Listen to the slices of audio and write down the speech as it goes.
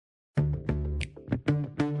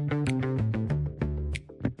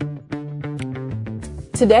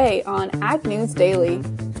Today on Ag News Daily.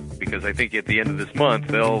 Because I think at the end of this month,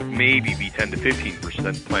 they'll maybe be 10 to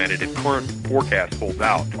 15% planted if current forecast holds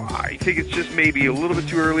out. I think it's just maybe a little bit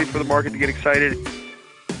too early for the market to get excited.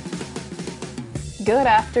 Good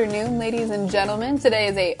afternoon, ladies and gentlemen. Today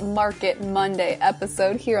is a Market Monday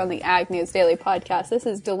episode here on the Ag News Daily podcast. This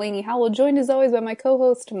is Delaney Howell, joined as always by my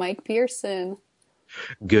co-host, Mike Pearson.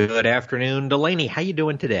 Good afternoon, Delaney. How you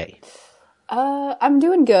doing today? I'm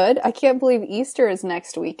doing good. I can't believe Easter is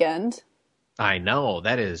next weekend. I know.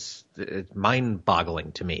 That is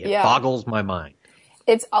mind-boggling to me. It Yeah. boggles my mind.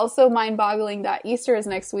 It's also mind-boggling that Easter is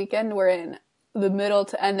next weekend. We're in the middle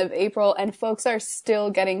to end of April, and folks are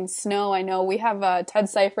still getting snow. I know we have Ted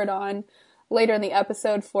Seifert on later in the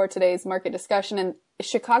episode for today's market discussion, and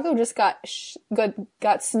Chicago just got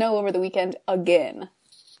snow over the weekend again.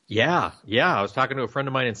 Yeah. I was talking to a friend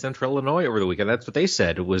of mine in Central Illinois over the weekend. That's what they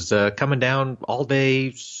said. It was coming down all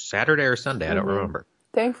day Saturday or Sunday. I don't remember.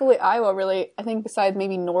 Thankfully, Iowa really, I think besides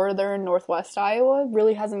maybe northwest Iowa,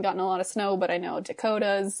 really hasn't gotten a lot of snow, but I know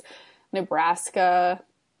Dakotas, Nebraska,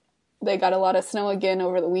 they got a lot of snow again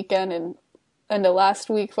over the weekend, and end of last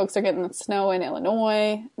week, folks are getting snow in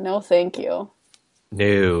Illinois. No, thank you.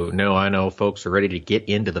 No, I know folks are ready to get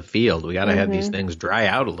into the field. We got to have these things dry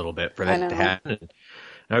out a little bit for that to happen. And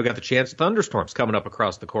now we've got the chance of thunderstorms coming up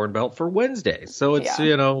across the Corn Belt for Wednesday. So it's,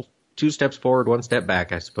 two steps forward, one step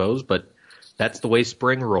back, I suppose, but that's the way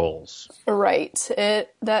spring rolls. Right.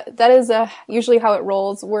 That is usually how it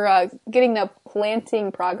rolls. We're getting the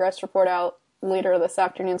planting progress report out later this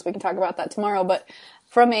afternoon, so we can talk about that tomorrow. But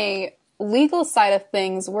from a legal side of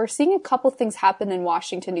things, we're seeing a couple things happen in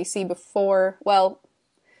Washington, D.C. They've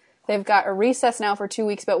got a recess now for 2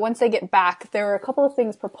 weeks, but once they get back, there are a couple of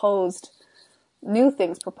things new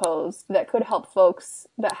things proposed that could help folks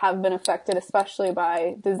that have been affected, especially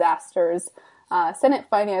by disasters. Senate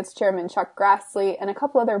Finance Chairman Chuck Grassley and a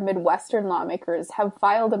couple other Midwestern lawmakers have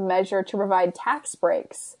filed a measure to provide tax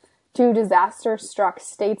breaks to disaster-struck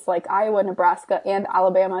states like Iowa, Nebraska, and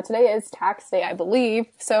Alabama. Today is tax day, I believe,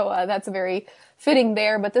 so that's very fitting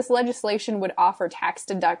there. But this legislation would offer tax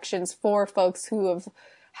deductions for folks who have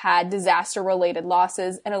had disaster-related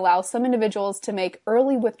losses and allow some individuals to make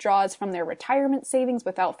early withdrawals from their retirement savings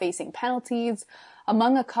without facing penalties,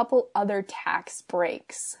 among a couple other tax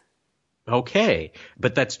breaks. Okay,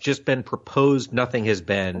 but that's just been proposed. Nothing has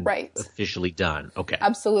been officially done. Okay.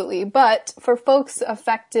 Absolutely. But for folks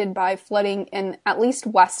affected by flooding in at least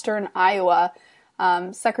western Iowa,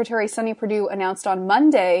 Secretary Sonny Perdue announced on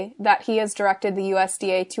Monday that he has directed the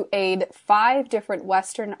USDA to aid 5 different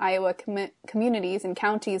western Iowa communities and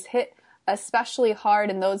counties hit especially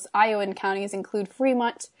hard. And those Iowan counties include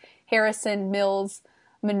Fremont, Harrison, Mills,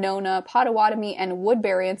 Monona, Pottawatomie, and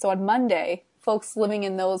Woodbury. And so on Monday, folks living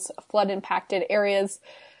in those flood-impacted areas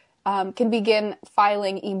can begin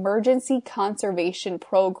filing emergency conservation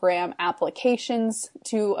program applications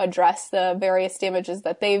to address the various damages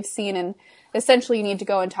that they've seen. And essentially, you need to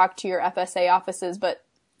go and talk to your FSA offices. But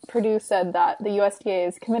Perdue said that the USDA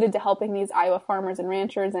is committed to helping these Iowa farmers and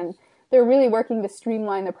ranchers, and they're really working to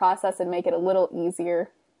streamline the process and make it a little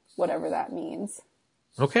easier, whatever that means.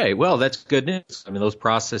 Okay, well, that's good news. I mean, those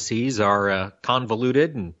processes are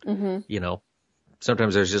convoluted and,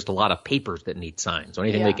 sometimes there's just a lot of papers that need signed. So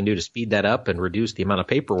anything they can do to speed that up and reduce the amount of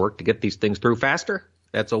paperwork to get these things through faster,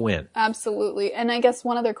 that's a win. Absolutely. And I guess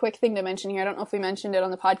one other quick thing to mention here, I don't know if we mentioned it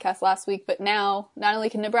on the podcast last week, but now not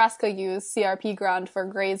only can Nebraska use CRP ground for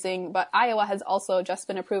grazing, but Iowa has also just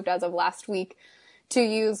been approved as of last week to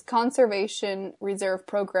use Conservation Reserve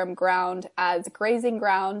Program ground as grazing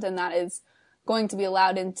ground, and that is going to be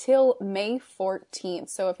allowed until May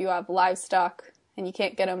 14th. So if you have livestock and you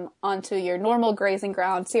can't get them onto your normal grazing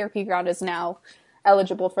ground, CRP ground is now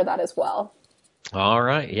eligible for that as well. All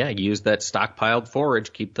right. Yeah, use that stockpiled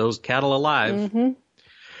forage. Keep those cattle alive.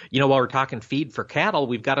 Mm-hmm. While we're talking feed for cattle,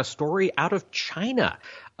 we've got a story out of China.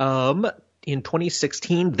 In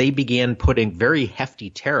 2016, they began putting very hefty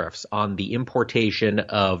tariffs on the importation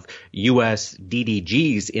of U.S.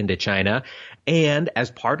 DDGs into China. And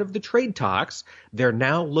as part of the trade talks, they're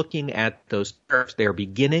now looking at those tariffs. They're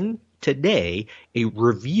beginning today a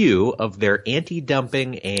review of their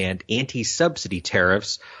anti-dumping and anti-subsidy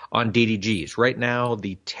tariffs on DDGs. Right now,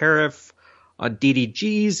 the tariff on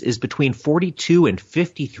DDGs is between 42 and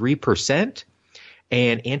 53%,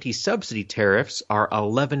 and anti-subsidy tariffs are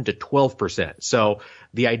 11 to 12%. So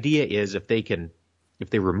the idea is if they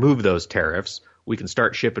remove those tariffs, we can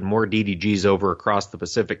start shipping more DDGs over across the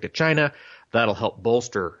Pacific to China. That'll help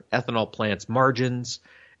bolster ethanol plants' margins.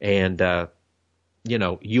 And,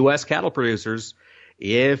 U.S. cattle producers,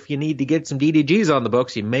 if you need to get some DDGs on the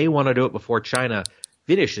books, you may want to do it before China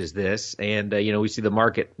finishes this, and we see the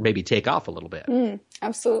market maybe take off a little bit.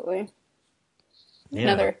 Absolutely. Yeah,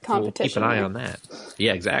 Another competition. So we'll keep an eye there. on that.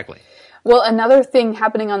 Yeah, exactly. Well, another thing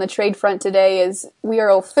happening on the trade front today is we are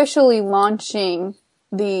officially launching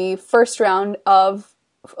the first round of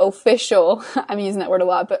official, I'm using that word a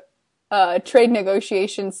lot, but trade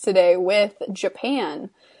negotiations today with Japan.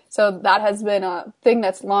 So that has been a thing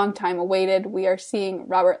that's long time awaited. We are seeing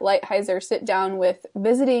Robert Lighthizer sit down with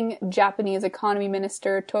visiting Japanese economy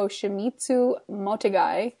minister Toshimitsu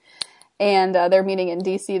Motegi, and they're meeting in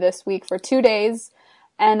DC this week for 2 days.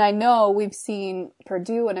 And I know we've seen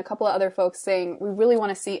Purdue and a couple of other folks saying we really want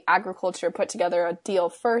to see agriculture put together a deal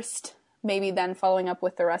first, maybe then following up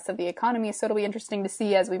with the rest of the economy. So it'll be interesting to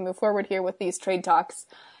see as we move forward here with these trade talks,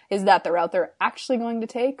 is that the route they're actually going to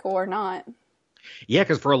take or not? Yeah,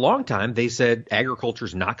 because for a long time they said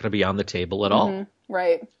agriculture's not going to be on the table at all.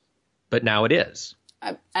 Right. But now it is.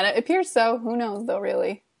 And it appears so. Who knows, though,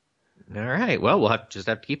 really? All right. Well, we'll just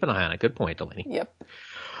have to keep an eye on it. Good point, Delaney. Yep.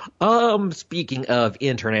 Speaking of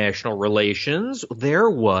international relations, there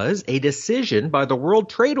was a decision by the World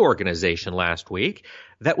Trade Organization last week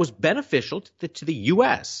that was beneficial to the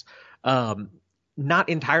U.S., not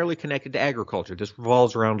entirely connected to agriculture. This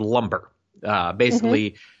revolves around lumber.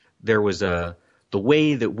 Basically, there was the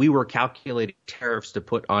way that we were calculating tariffs to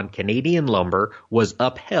put on Canadian lumber was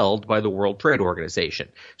upheld by the World Trade Organization.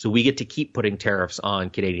 So we get to keep putting tariffs on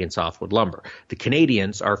Canadian softwood lumber. The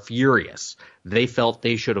Canadians are furious. They felt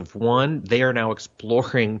they should have won. They are now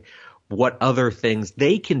exploring what other things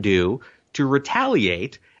they can do to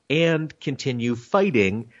retaliate and continue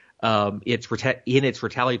fighting its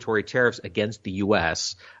retaliatory tariffs against the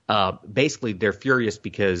U.S. Basically, they're furious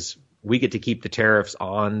because we get to keep the tariffs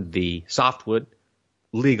on the softwood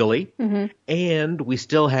legally, and we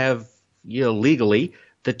still have, legally,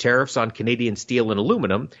 the tariffs on Canadian steel and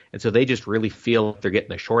aluminum, and so they just really feel they're getting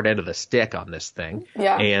the short end of the stick on this thing.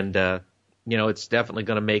 Yeah. And, it's definitely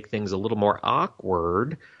going to make things a little more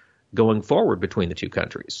awkward going forward between the two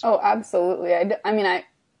countries. Oh, absolutely. I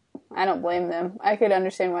don't blame them. I could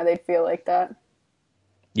understand why they'd feel like that.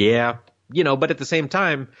 Yeah. But at the same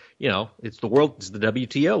time, it's the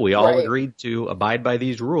WTO. We all agreed to abide by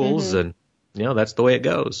these rules, and, that's the way it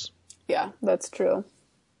goes. Yeah, that's true.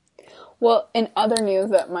 Well, in other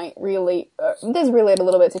news that might relate, does relate a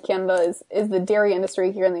little bit to Canada, is the dairy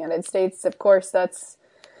industry here in the United States. Of course, that's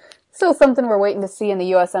still something we're waiting to see in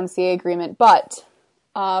the USMCA agreement, but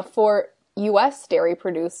for U.S. dairy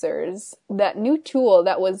producers, that new tool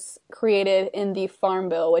that was created in the Farm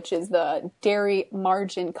Bill, which is the Dairy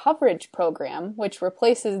Margin Coverage Program, which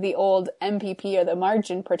replaces the old MPP or the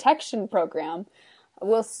Margin Protection Program,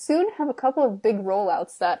 will soon have a couple of big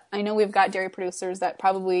rollouts that I know we've got dairy producers that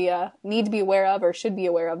probably need to be aware of or should be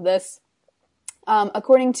aware of this.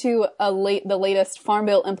 According to the latest Farm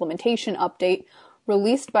Bill implementation update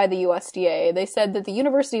released by the USDA, they said that the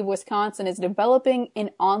University of Wisconsin is developing an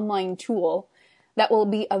online tool that will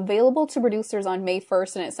be available to producers on May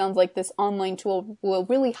 1st, and it sounds like this online tool will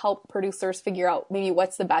really help producers figure out maybe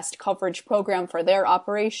what's the best coverage program for their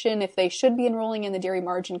operation, if they should be enrolling in the Dairy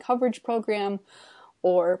Margin Coverage Program,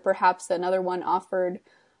 or perhaps another one offered.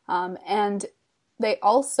 And they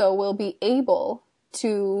also will be able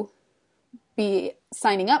to be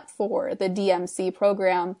signing up for the DMC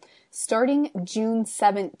program starting June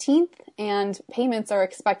 17th, and payments are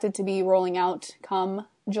expected to be rolling out come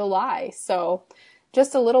July. So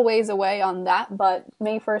just a little ways away on that, but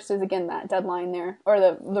May 1st is again that deadline there, or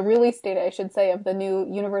the release date, I should say, of the new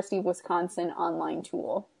University of Wisconsin online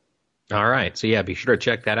tool. All right. So, yeah, be sure to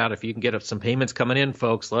check that out. If you can get some payments coming in,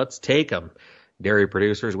 folks, let's take them. Dairy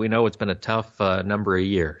producers, we know it's been a tough number of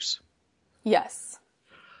years. Yes.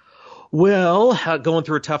 Well, going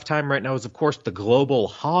through a tough time right now is, of course, the global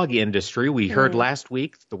hog industry. We heard last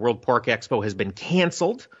week the World Pork Expo has been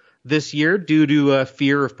canceled this year due to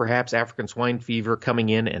fear of perhaps African swine fever coming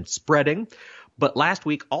in and spreading. But last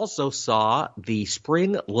week also saw the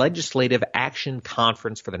Spring Legislative Action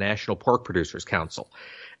Conference for the National Pork Producers Council.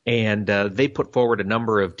 And they put forward a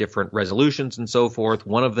number of different resolutions and so forth.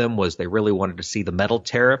 One of them was they really wanted to see the metal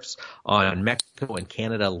tariffs on Mexico and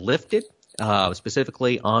Canada lifted,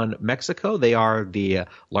 specifically on Mexico. They are the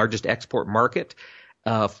largest export market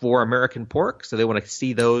for American pork, so they want to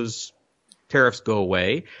see those tariffs go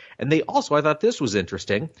away. And they also, I thought this was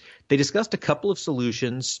interesting, they discussed a couple of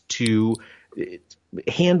solutions to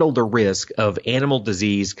handle the risk of animal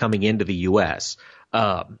disease coming into the U.S.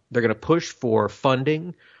 They're going to push for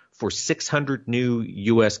funding for 600 new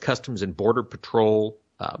U.S. Customs and Border Patrol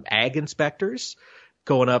ag inspectors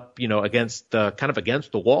going up, against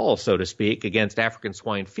against the wall, so to speak, against African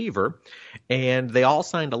swine fever. And they all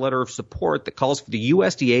signed a letter of support that calls for the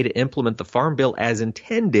USDA to implement the Farm Bill as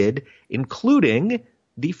intended, including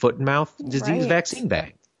the foot and mouth disease vaccine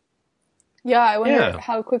bag. Yeah, I wonder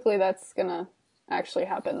how quickly that's going to actually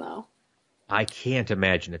happen, though. I can't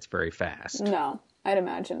imagine it's very fast. No, I'd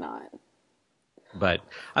imagine not. But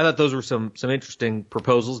I thought those were some interesting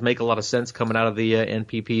proposals, make a lot of sense coming out of the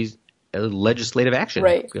NPP's Legislative Action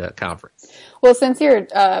Conference. Well, since you're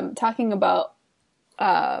talking about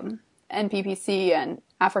NPPC and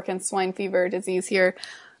African swine fever disease here,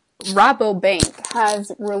 Rabobank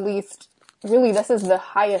has released, really this is the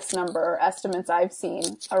highest number or estimates I've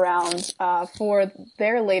seen around for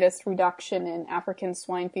their latest reduction in African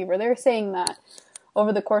swine fever. They're saying that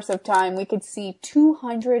over the course of time, we could see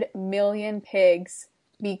 200 million pigs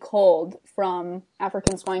be culled from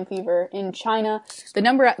African swine fever in China.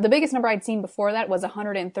 The biggest number I'd seen before that was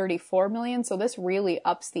 134 million. So this really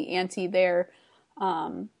ups the ante there.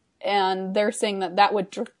 And they're saying that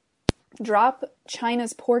would drop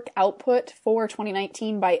China's pork output for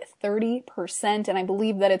 2019 by 30%. And I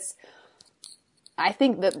believe that I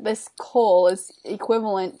think that this cull is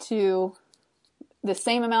equivalent to the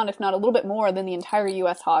same amount, if not a little bit more, than the entire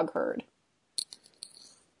U.S. hog herd.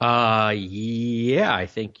 Yeah, I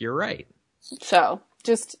think you're right. So,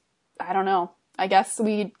 I don't know. I guess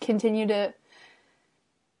we continue to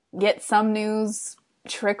get some news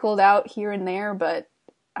trickled out here and there, but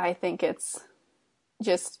I think it's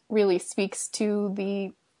just really speaks to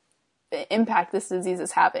the impact this disease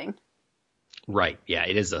is having. Right. Yeah,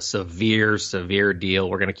 it is a severe, severe deal.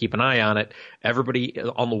 We're going to keep an eye on it. Everybody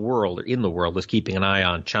in the world is keeping an eye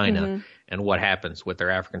on China and what happens with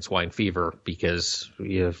their African swine fever, because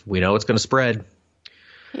we know it's going to spread.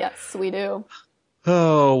 Yes, we do.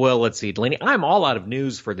 Oh, well, let's see. Delaney, I'm all out of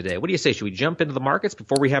news for the day. What do you say? Should we jump into the markets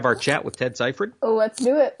before we have our chat with Ted Seifert? Oh, let's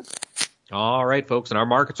do it. All right, folks, and our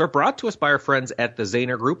markets are brought to us by our friends at the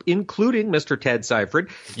Zaner Group, including Mr. Ted Seifert.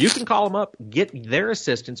 You can call them up, get their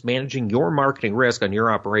assistance managing your marketing risk on your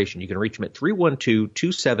operation. You can reach them at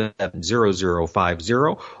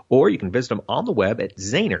 312-277-0050, or you can visit them on the web at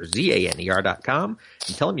Zaner, ZANER.com,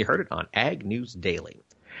 and tell them you heard it on Ag News Daily.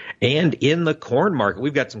 And in the corn market,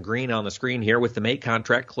 we've got some green on the screen here, with the May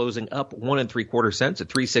contract closing up 1 3/4 cents at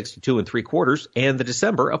 3.62 3/4, and the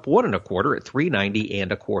December up 1 1/4 at 3.90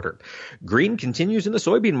 1/4. Green continues in the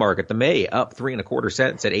soybean market. The May up 3 1/4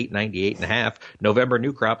 cents at 8.98 1/2. November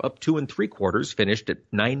new crop up 2 3/4, finished at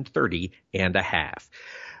 9.30 1/2.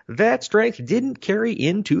 That strength didn't carry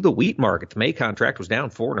into the wheat market. The May contract was down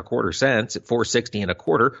 4 1/4 cents at 4.60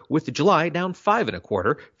 1/4, with the July down 5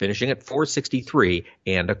 1/4, finishing at 4.63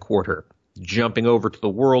 1/4. Jumping over to the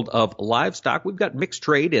world of livestock, we've got mixed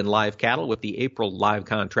trade in live cattle, with the April live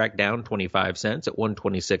contract down 25 cents at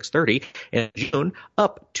 126.30, and June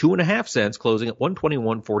up 2.5 cents, closing at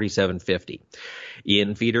 121.47.50.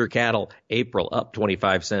 In feeder cattle, April up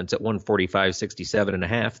 25 cents at 145.67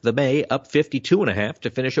 1/2. The May up 52 1/2 to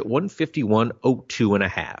finish at 151.02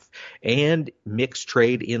 1/2. And mixed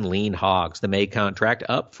trade in lean hogs, the May contract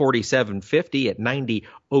up 47.50 at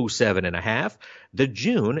 90.07 1/2. The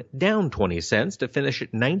June down 20 cents to finish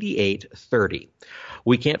at 98.30.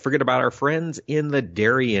 We can't forget about our friends in the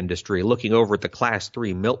dairy industry. Looking over at the Class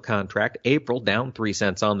 3 milk contract, April down 3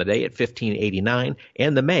 cents on the day at 15.89,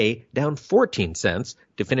 and the May down 14 cents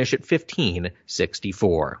to finish at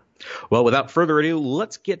 15.64. Well, without further ado,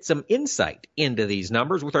 let's get some insight into these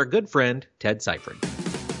numbers with our good friend, Ted Seifert.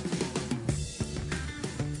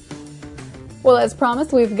 Well, as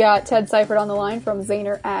promised, we've got Ted Seifert on the line from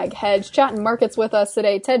Zaner Ag Hedge, chatting markets with us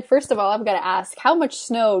today. Ted, first of all, I've got to ask, how much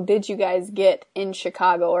snow did you guys get in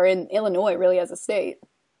Chicago, or in Illinois, really, as a state?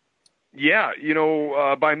 Yeah,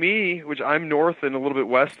 by me, which I'm north and a little bit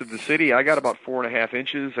west of the city, I got about 4.5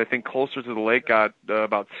 inches. I think closer to the lake got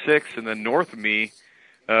about 6, and then north of me,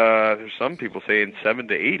 there's some people saying 7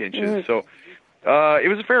 to 8 inches. So it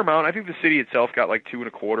was a fair amount. I think the city itself got like 2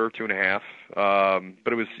 1/4, 2.5.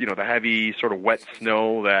 But it was, the heavy sort of wet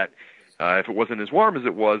snow that, if it wasn't as warm as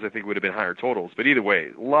it was, I think it would have been higher totals. But either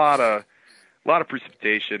way, a lot of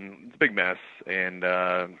precipitation. It's a big mess, and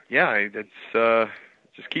it's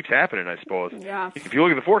just keeps happening, I suppose. Yeah. If you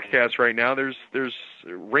look at the forecast right now, there's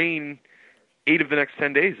rain 8 of the next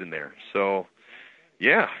 10 days in there. So,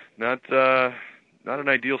 yeah, not an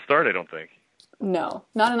ideal start, I don't think. No,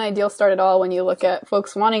 not an ideal start at all when you look at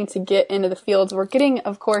folks wanting to get into the fields. We're getting,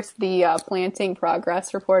 of course, the planting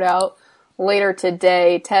progress report out later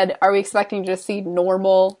today. Ted, are we expecting to see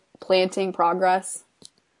normal planting progress?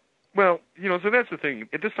 Well, so that's the thing.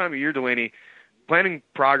 At this time of year, Delaney, planting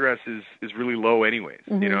progress is really low anyways.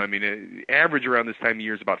 You know, I mean, average around this time of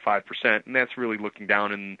year is about 5%, and that's really looking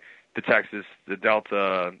down in the Texas, the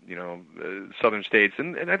Delta, you know, southern states,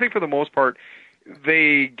 and I think for the most part,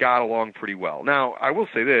 they got along pretty well. Now, I will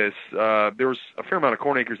say this, there was a fair amount of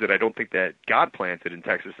corn acres that I don't think that got planted in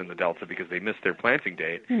Texas and the Delta because they missed their planting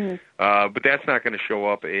date. But that's not going to show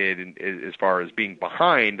up as far as being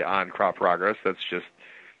behind on crop progress. That's just,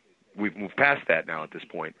 we've moved past that now at this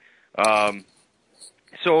point.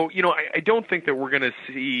 So, you know, I don't think that we're going to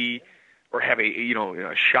see or have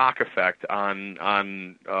a shock effect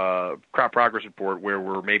on crop progress report where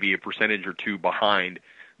we're maybe a percentage or two behind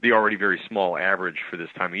the already very small average for this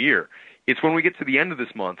time of year. It's when we get to the end of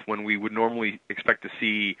this month when we would normally expect to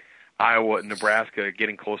see Iowa and Nebraska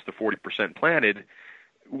getting close to 40% planted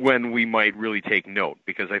when we might really take note,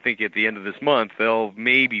 because I think at the end of this month they'll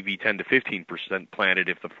maybe be 10 to 15% planted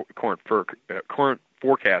if the current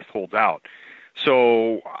forecast holds out.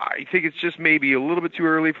 So I think it's just maybe a little bit too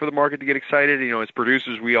early for the market to get excited. You know, as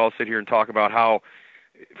producers, we all sit here and talk about how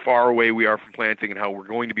far away we are from planting and how we're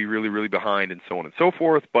going to be really, really behind and so on and so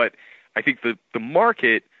forth. But I think the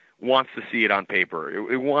market wants to see it on paper.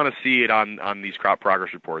 It want to see it on these crop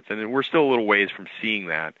progress reports, and we're still a little ways from seeing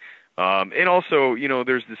that. And also, you know,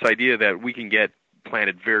 there's this idea that we can get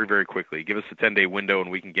planted very, very quickly. Give us a 10-day window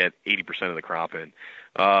and we can get 80% of the crop in.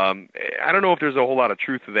 I don't know if there's a whole lot of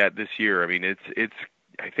truth to that this year. I mean, it's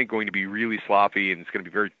I think going to be really sloppy, and it's going to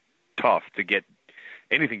be very tough to get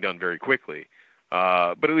anything done very quickly.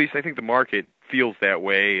 But at least I think the market feels that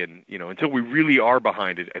way, and you know, until we really are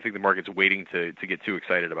behind it, I think the market's waiting to get too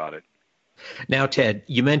excited about it. Now, Ted,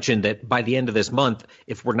 you mentioned that by the end of this month,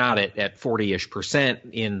 if we're not at 40-ish%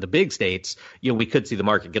 in the big states, you know, we could see the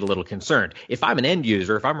market get a little concerned. If I'm an end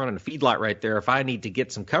user, if I'm running a feedlot right there, if I need to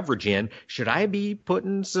get some coverage in, should I be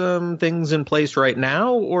putting some things in place right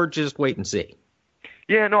now or just wait and see?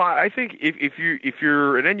 Yeah, no, I think if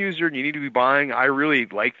you're an end user and you need to be buying, I really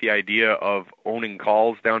like the idea of owning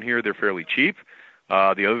calls down here. They're fairly cheap.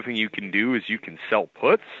 The other thing you can do is you can sell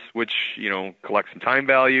puts, which, you know, collect some time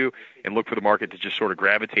value and look for the market to just sort of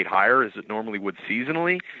gravitate higher as it normally would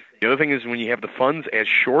seasonally. The other thing is when you have the funds as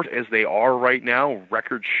short as they are right now,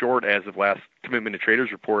 record short as of last Commitment to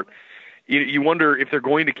Traders report, you wonder if they're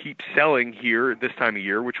going to keep selling here this time of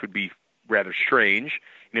year, which would be rather strange.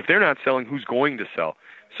 And if they're not selling, who's going to sell?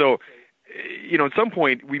 So, you know, at some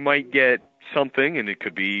point we might get something, and it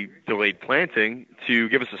could be delayed planting, to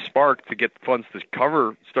give us a spark to get the funds to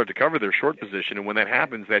start to cover their short position. And when that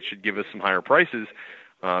happens, that should give us some higher prices.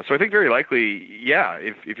 So I think very likely, yeah,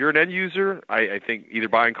 if you're an end user, I think either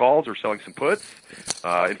buying calls or selling some puts.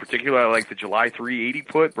 In particular, I like the July 380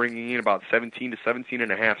 put, bringing in about 17 to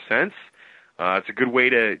 17.5 cents. It's a good way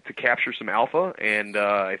to capture some alpha, and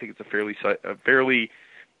I think it's a fairly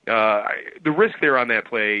the risk there on that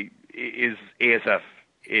play is ASF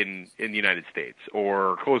in the United States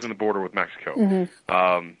or closing the border with Mexico.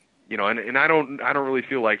 You know, and I don't really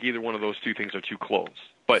feel like either one of those two things are too close.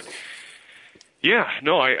 But yeah,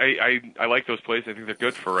 no, I like those plays. I think they're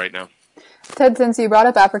good for right now. Ted, since you brought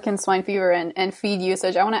up African swine fever and feed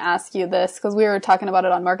usage, I want to ask you this because we were talking about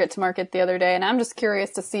it on Market to Market the other day, and I'm just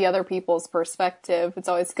curious to see other people's perspective. It's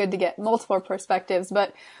always good to get multiple perspectives,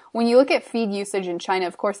 but when you look at feed usage in China,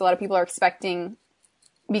 of course, a lot of people are expecting,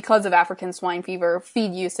 because of African swine fever,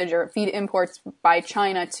 feed usage or feed imports by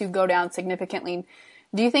China to go down significantly.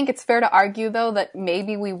 Do you think it's fair to argue, though, that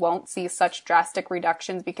maybe we won't see such drastic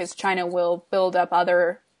reductions because China will build up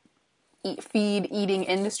other feed-eating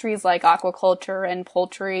industries like aquaculture and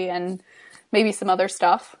poultry and maybe some other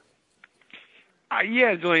stuff?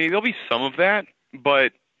 Yeah, Delaney, there'll be some of that,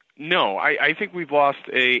 but no, I think we've lost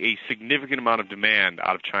a significant amount of demand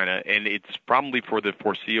out of China, and it's probably for the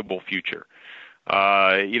foreseeable future.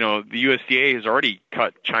 You know, the USDA has already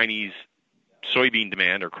cut Chinese soybean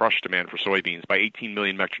demand or crush demand for soybeans by 18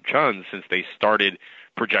 million metric tons since they started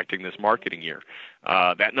projecting this marketing year.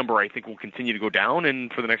 That number, I think, will continue to go down,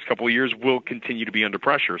 and for the next couple of years will continue to be under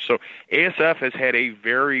pressure. So ASF has had a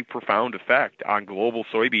very profound effect on global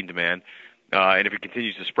soybean demand, and if it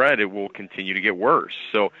continues to spread, it will continue to get worse.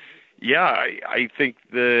 So, yeah, I think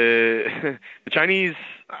the Chinese,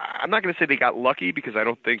 I'm not going to say they got lucky because I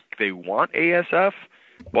don't think they want ASF,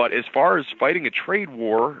 but as far as fighting a trade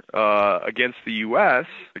war against the U.S.,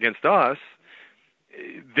 against us,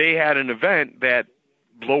 they had an event that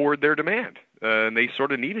lowered their demand. And they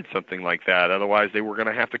sort of needed something like that. Otherwise, they were going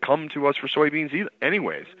to have to come to us for soybeans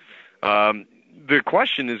anyways. The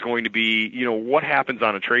question is going to be, you know, what happens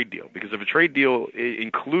on a trade deal? Because if a trade deal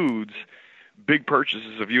includes big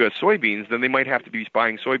purchases of U.S. soybeans, then they might have to be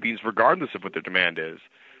buying soybeans regardless of what their demand is.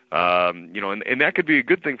 And that could be a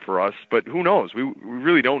good thing for us, but who knows? We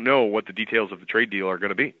really don't know what the details of the trade deal are going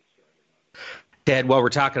to be. Ted, while we're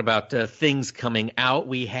talking about things coming out,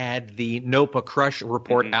 we had the NOPA Crush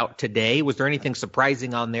report out today. Was there anything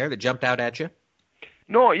surprising on there that jumped out at you?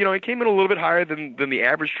 No, it came in a little bit higher than the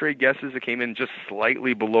average trade guesses. It came in just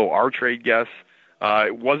slightly below our trade guess.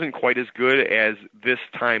 It wasn't quite as good as this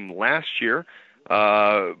time last year,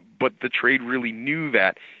 but the trade really knew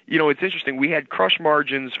that. It's interesting. We had crush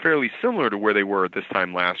margins fairly similar to where they were at this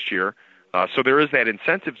time last year, so there is that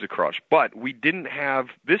incentive to crush. But we didn't have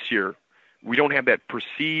this year. We don't have that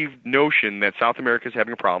perceived notion that South America is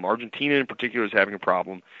having a problem. Argentina in particular is having a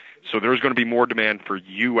problem. So there's going to be more demand for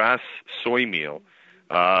U.S. soy meal.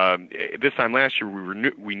 This time last year,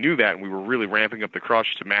 we knew that, and we were really ramping up the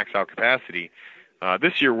crush to max out capacity.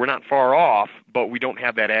 This year, we're not far off, but we don't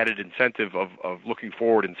have that added incentive of looking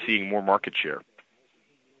forward and seeing more market share.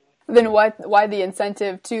 Then why the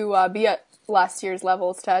incentive to be at last year's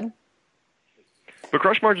levels, Ted? But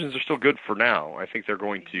crush margins are still good for now. I think they're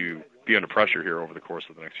going to be under pressure here over the course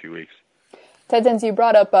of the next few weeks. Ted, since you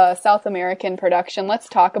brought up South American production, let's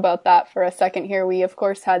talk about that for a second here. We, of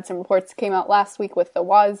course, had some reports that came out last week with the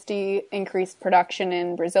WASDE, increased production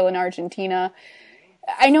in Brazil and Argentina.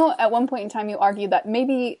 I know at one point in time you argued that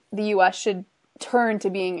maybe the U.S. should turn to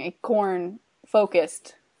being a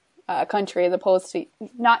corn-focused country as opposed to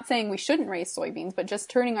not saying we shouldn't raise soybeans, but just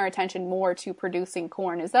turning our attention more to producing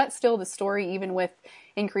corn. Is that still the story even with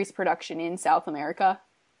increased production in South America?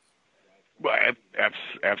 Well,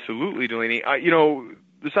 absolutely, Delaney.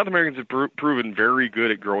 The South Americans have proven very good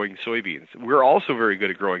at growing soybeans. We're also very good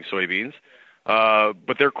at growing soybeans,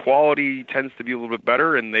 but their quality tends to be a little bit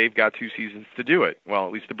better, and they've got 2 seasons to do it. Well,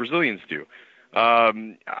 at least the Brazilians do.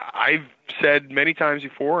 I've said many times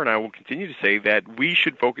before, and I will continue to say, that we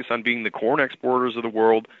should focus on being the corn exporters of the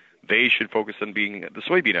world. They should focus on being the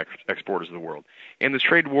soybean exporters of the world. And this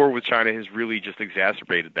trade war with China has really just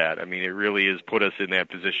exacerbated that. I mean, it really has put us in that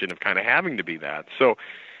position of kind of having to be that. So,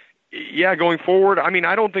 yeah, going forward, I mean,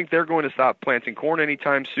 I don't think they're going to stop planting corn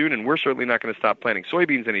anytime soon, and we're certainly not going to stop planting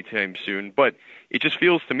soybeans anytime soon. But it just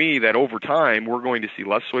feels to me that over time, we're going to see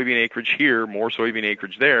less soybean acreage here, more soybean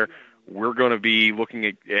acreage there. We're going to be looking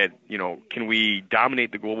at can we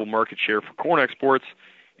dominate the global market share for corn exports?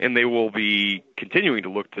 And they will be continuing to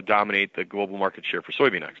look to dominate the global market share for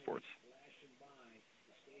soybean exports.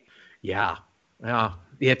 Yeah.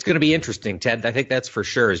 It's going to be interesting, Ted. I think that's for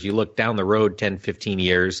sure as you look down the road 10, 15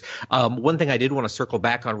 years. One thing I did want to circle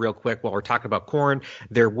back on real quick while we're talking about corn,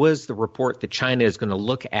 there was the report that China is going to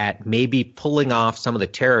look at maybe pulling off some of the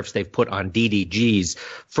tariffs they've put on DDGs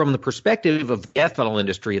from the perspective of the ethanol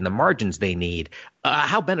industry and the margins they need.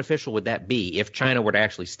 How beneficial would that be if China were to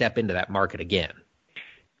actually step into that market again?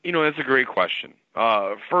 That's a great question.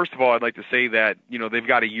 First of all, I'd like to say that, they've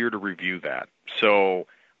got a year to review that. So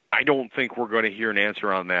I don't think we're going to hear an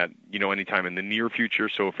answer on that, anytime in the near future.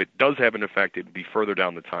 So if it does have an effect, it would be further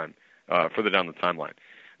down the timeline.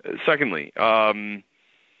 Secondly,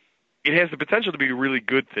 it has the potential to be a really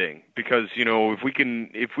good thing because,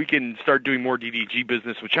 if we can start doing more DDG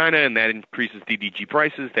business with China and that increases DDG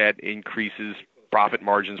prices, that increases profit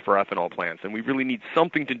margins for ethanol plants. And we really need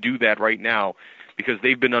something to do that right now, because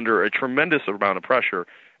they've been under a tremendous amount of pressure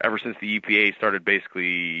ever since the EPA started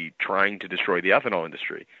basically trying to destroy the ethanol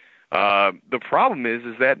industry. The problem is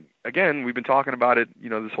that, again, we've been talking about it,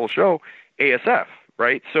 this whole show, ASF,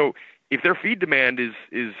 right? So if their feed demand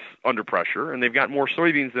is under pressure and they've got more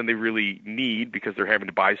soybeans than they really need because they're having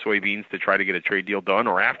to buy soybeans to try to get a trade deal done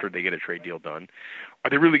or after they get a trade deal done,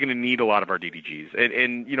 are they really going to need a lot of our DDGs?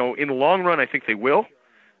 And in the long run, I think they will.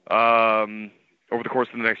 Over the course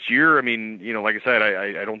of the next year, I mean, like I said,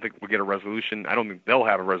 I don't think we'll get a resolution. I don't think they'll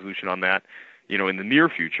have a resolution on that, in the near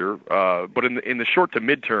future. But in the short to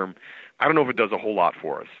midterm, I don't know if it does a whole lot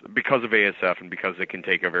for us because of ASF and because it can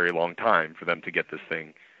take a very long time for them to get this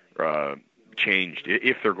thing changed,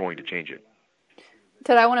 if they're going to change it.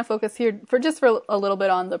 Ted, I want to focus here for a little bit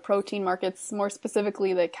on the protein markets, more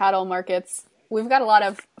specifically the cattle markets. We've got a lot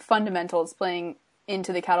of fundamentals playing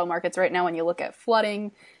into the cattle markets right now when you look at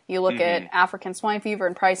flooding, you look at African swine fever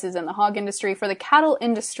and prices in the hog industry. For the cattle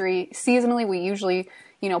industry, seasonally, we usually,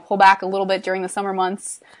 pull back a little bit during the summer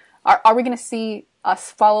months. Are we going to see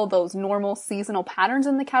us follow those normal seasonal patterns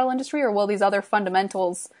in the cattle industry, or will these other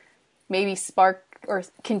fundamentals maybe spark or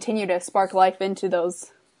continue to spark life into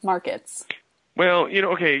those markets? Well,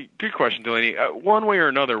 okay, good question, Delaney. One way or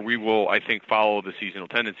another, we will, I think, follow the seasonal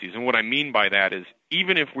tendencies. And what I mean by that is,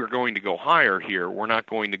 even if we're going to go higher here, we're not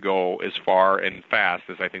going to go as far and fast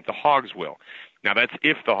as I think the hogs will. Now, that's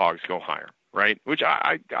if the hogs go higher. right? Which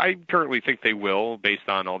I currently think they will, based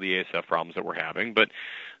on all the ASF problems that we're having, but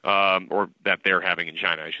or that they're having in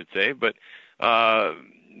China, I should say. But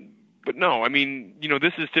no, I mean,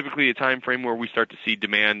 this is typically a time frame where we start to see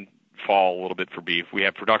demand fall a little bit for beef. We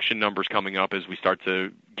have production numbers coming up as we start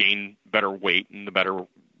to gain better weight and the better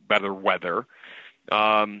weather.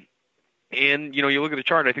 And you look at the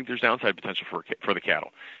chart, I think there's downside potential for the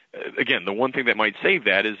cattle. Again, the one thing that might save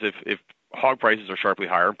that is if hog prices are sharply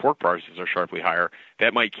higher and pork prices are sharply higher,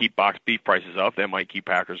 that might keep box beef prices up. That might keep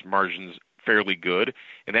packers' margins fairly good,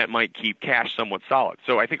 and that might keep cash somewhat solid.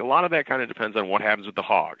 So I think a lot of that kind of depends on what happens with the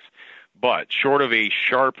hogs. But short of a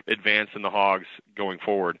sharp advance in the hogs going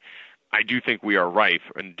forward, I do think we are ripe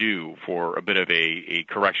and due for a bit of a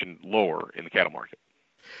correction lower in the cattle market.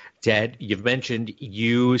 Ted, you've mentioned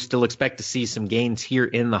you still expect to see some gains here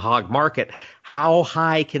in the hog market. How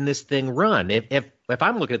high can this thing run? If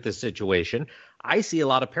I'm looking at this situation, I see a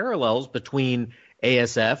lot of parallels between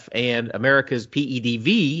ASF and America's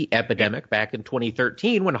PEDV epidemic back in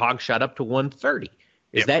 2013 when hogs shot up to 130.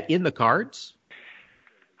 Is that in the cards?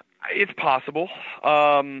 It's possible.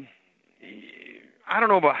 I don't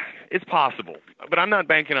know about it's possible, but I'm not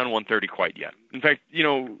banking on 130 quite yet. In fact,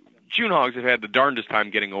 June hogs have had the darndest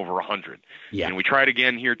time getting over 100. Yeah. And we tried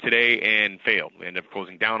again here today and failed. We ended up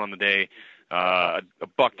closing down on the day,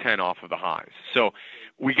 $110 off of the highs. So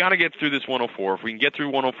we got to get through this 104. If we can get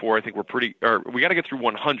through 104, I think we got to get through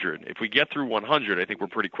 100. If we get through 100, I think we're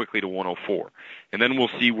pretty quickly to 104. And then we'll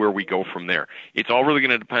see where we go from there. It's all really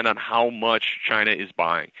going to depend on how much China is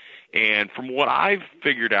buying. And from what I've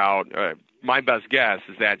figured out, my best guess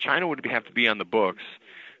is that China would have to be on the books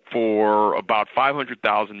for about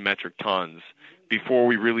 500,000 metric tons before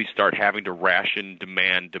we really start having to ration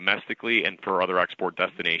demand domestically and for other export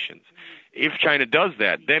destinations. If China does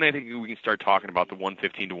that, then I think we can start talking about the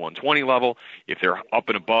 115 to 120 level. If they're up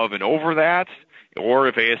and above and over that, or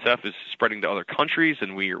if ASF is spreading to other countries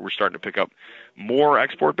and we're starting to pick up more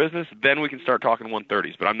export business, then we can start talking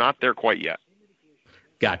 130s. But I'm not there quite yet.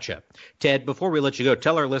 Gotcha. Ted, before we let you go,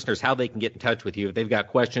 tell our listeners how they can get in touch with you if they've got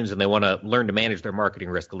questions and they want to learn to manage their marketing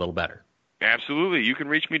risk a little better. Absolutely. You can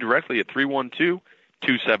reach me directly at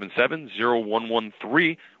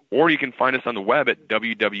 312-277-0113, or you can find us on the web at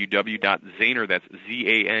www.zaner, that's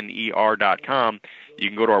ZANER.com. You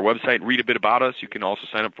can go to our website, read a bit about us. You can also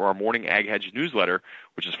sign up for our morning Ag Hedge newsletter,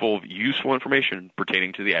 which is full of useful information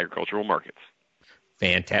pertaining to the agricultural markets.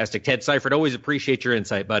 Fantastic. Ted Seifert, always appreciate your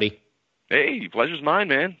insight, buddy. Hey, pleasure's mine,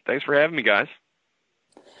 man. Thanks for having me, guys.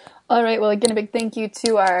 All right. Well, again, a big thank you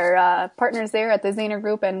to our partners there at the Zaner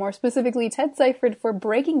Group, and more specifically Ted Seifert, for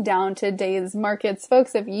breaking down today's markets.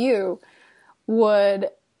 Folks, if you would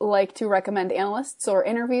like to recommend analysts or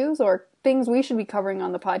interviews or things we should be covering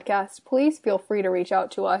on the podcast, please feel free to reach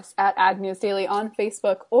out to us at Ag News Daily on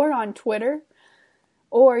Facebook or on Twitter.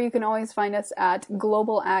 Or you can always find us at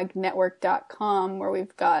globalagnetwork.com, where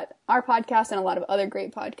we've got our podcast and a lot of other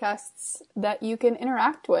great podcasts that you can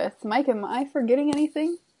interact with. Mike, am I forgetting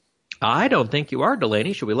anything? I don't think you are,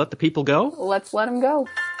 Delaney. Should we let the people go? Let's let them go.